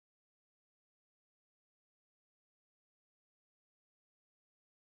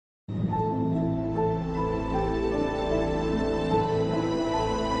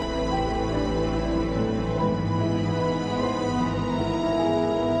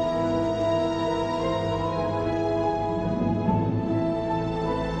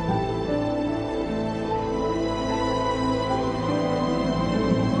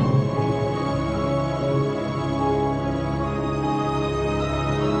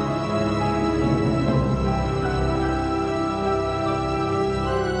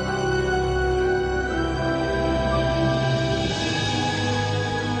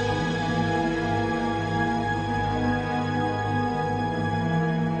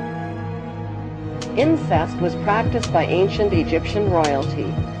Incest was practiced by ancient Egyptian royalty.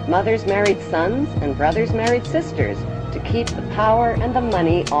 Mothers married sons and brothers married sisters to keep the power and the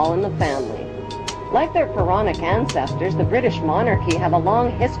money all in the family. Like their Quranic ancestors, the British monarchy have a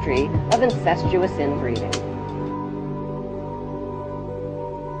long history of incestuous inbreeding.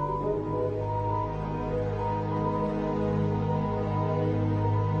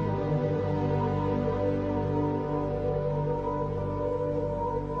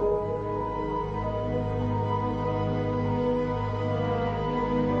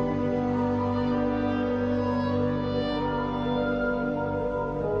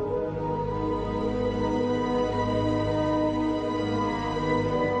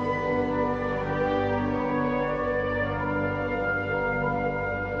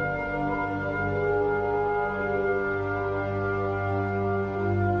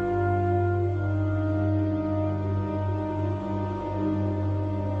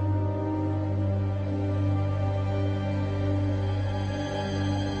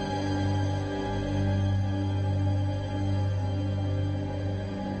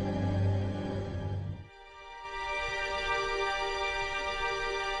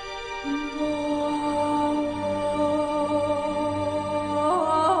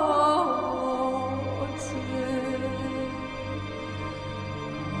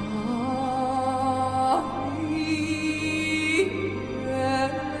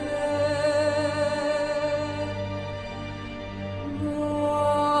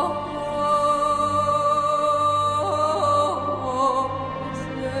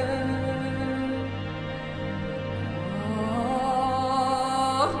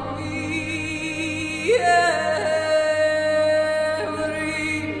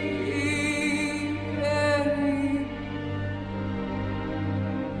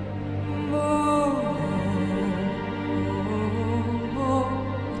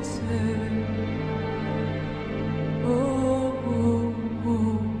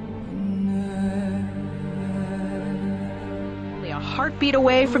 Heartbeat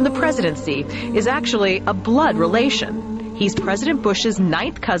away from the presidency is actually a blood relation. He's President Bush's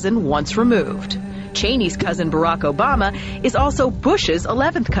ninth cousin once removed. Cheney's cousin Barack Obama is also Bush's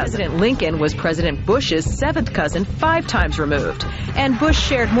 11th cousin. President Lincoln was President Bush's 7th cousin 5 times removed. And Bush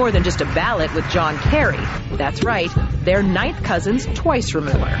shared more than just a ballot with John Kerry. That's right, they're 9th cousins twice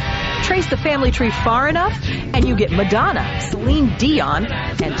removed. Trace the family tree far enough, and you get Madonna, Celine Dion,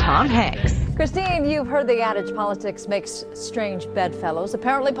 and Tom Hanks. Christine, you've heard the adage politics makes strange bedfellows.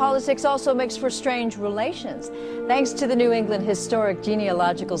 Apparently politics also makes for strange relations. Thanks to the New England Historic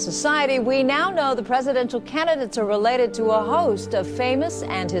Genealogical Society, we now know the presidential candidates are related to a host of famous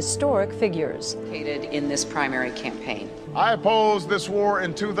and historic figures. In this primary campaign. I opposed this war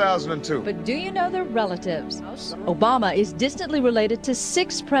in 2002. But do you know their relatives? Obama is distantly related to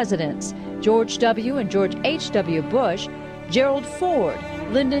 6 presidents: George W. and George H.W. Bush, Gerald Ford,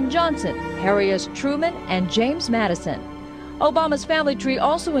 Lyndon Johnson, Harry S. Truman, and James Madison. Obama's family tree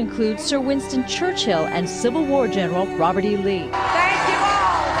also includes Sir Winston Churchill and Civil War General Robert E. Lee. Thank you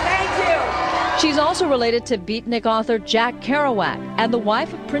all. Thank you. She's also related to beatnik author Jack Kerouac and the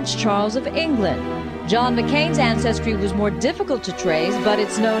wife of Prince Charles of England. John McCain's ancestry was more difficult to trace, but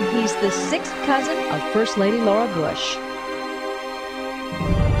it's known he's the 6th cousin of First Lady Laura Bush.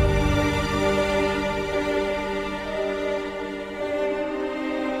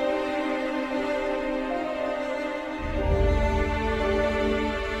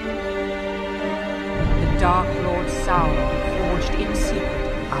 Dark Lord Sauron forged in secret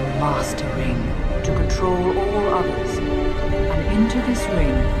a master ring to control all others. And into this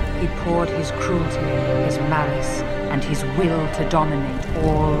ring he poured his cruelty, his malice, and his will to dominate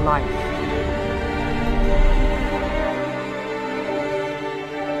all life.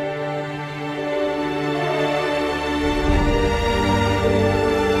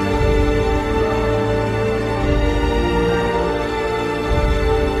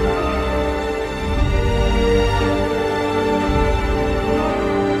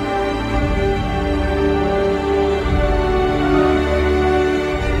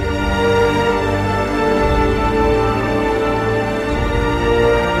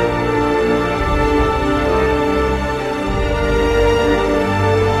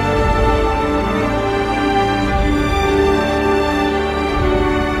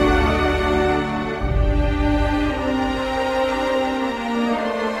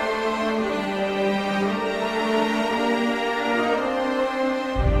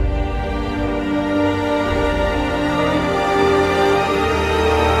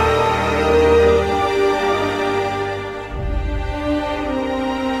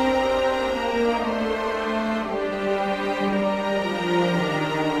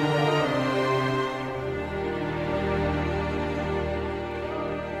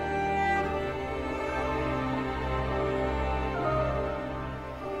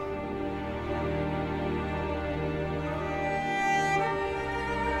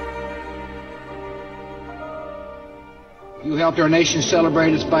 You helped our nation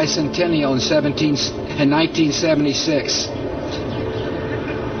celebrate its bicentennial in 1976.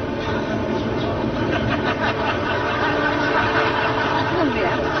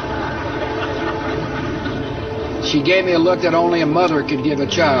 She gave me a look that only a mother could give a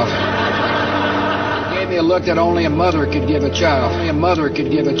child. She gave me a look that only a mother could give a child. Only a mother could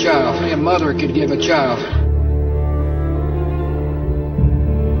give a child. Only a mother could give a child.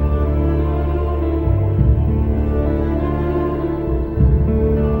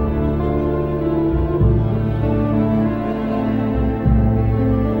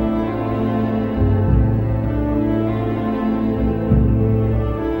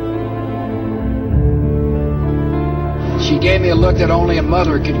 She gave me a look that only a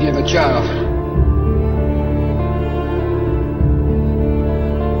mother could give a child.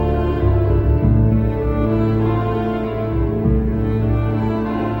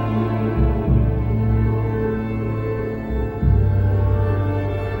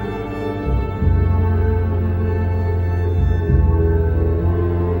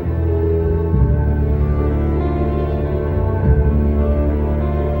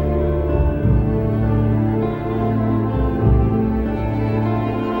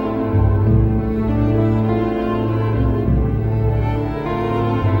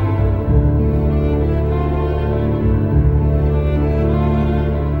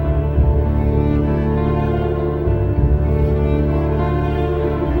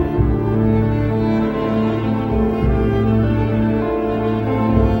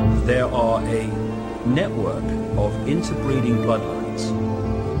 Network of interbreeding bloodlines.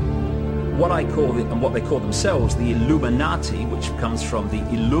 What I call it, and what they call themselves, the Illuminati, which comes from the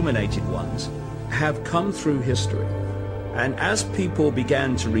illuminated ones, have come through history. And as people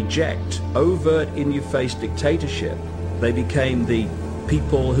began to reject overt in-your-face dictatorship, they became the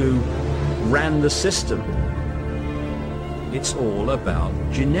people who ran the system. It's all about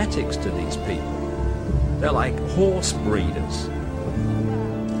genetics to these people. They're like horse breeders.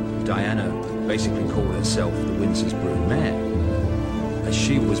 Diana basically called herself the Windsor's brood mare, as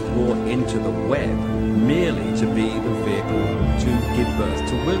she was brought into the web merely to be the vehicle to give birth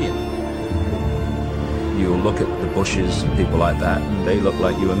to William. You'll look at the Bushes and people like that, and they look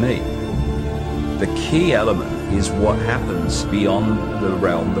like you and me. The key element is what happens beyond the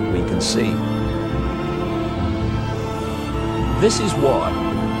realm that we can see. This is what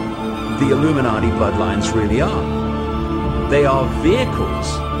the Illuminati bloodlines really are. They are vehicles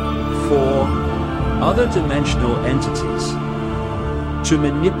for other dimensional entities to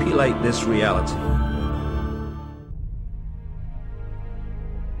manipulate this reality.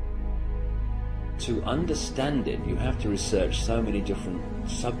 To understand it, you have to research so many different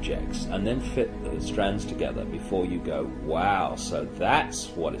subjects and then fit the strands together before you go, wow, so that's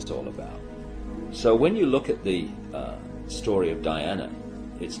what it's all about. So when you look at the story of Diana,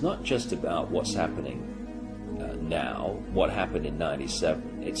 it's not just about what's happening now, what happened in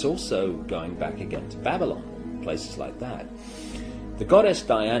 97. It's also going back again to Babylon, places like that. The goddess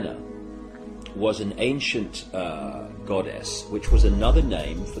Diana was an ancient goddess, which was another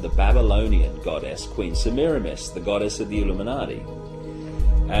name for the Babylonian goddess Queen Semiramis, the goddess of the Illuminati.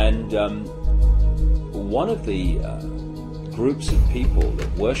 And one of the groups of people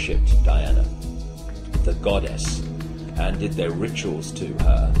that worshipped Diana, the goddess, and did their rituals to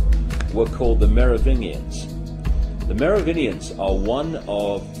her, were called the Merovingians. The Merovingians are one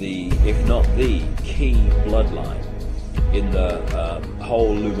of the, if not the, key bloodline in the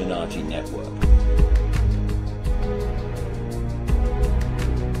whole Illuminati network.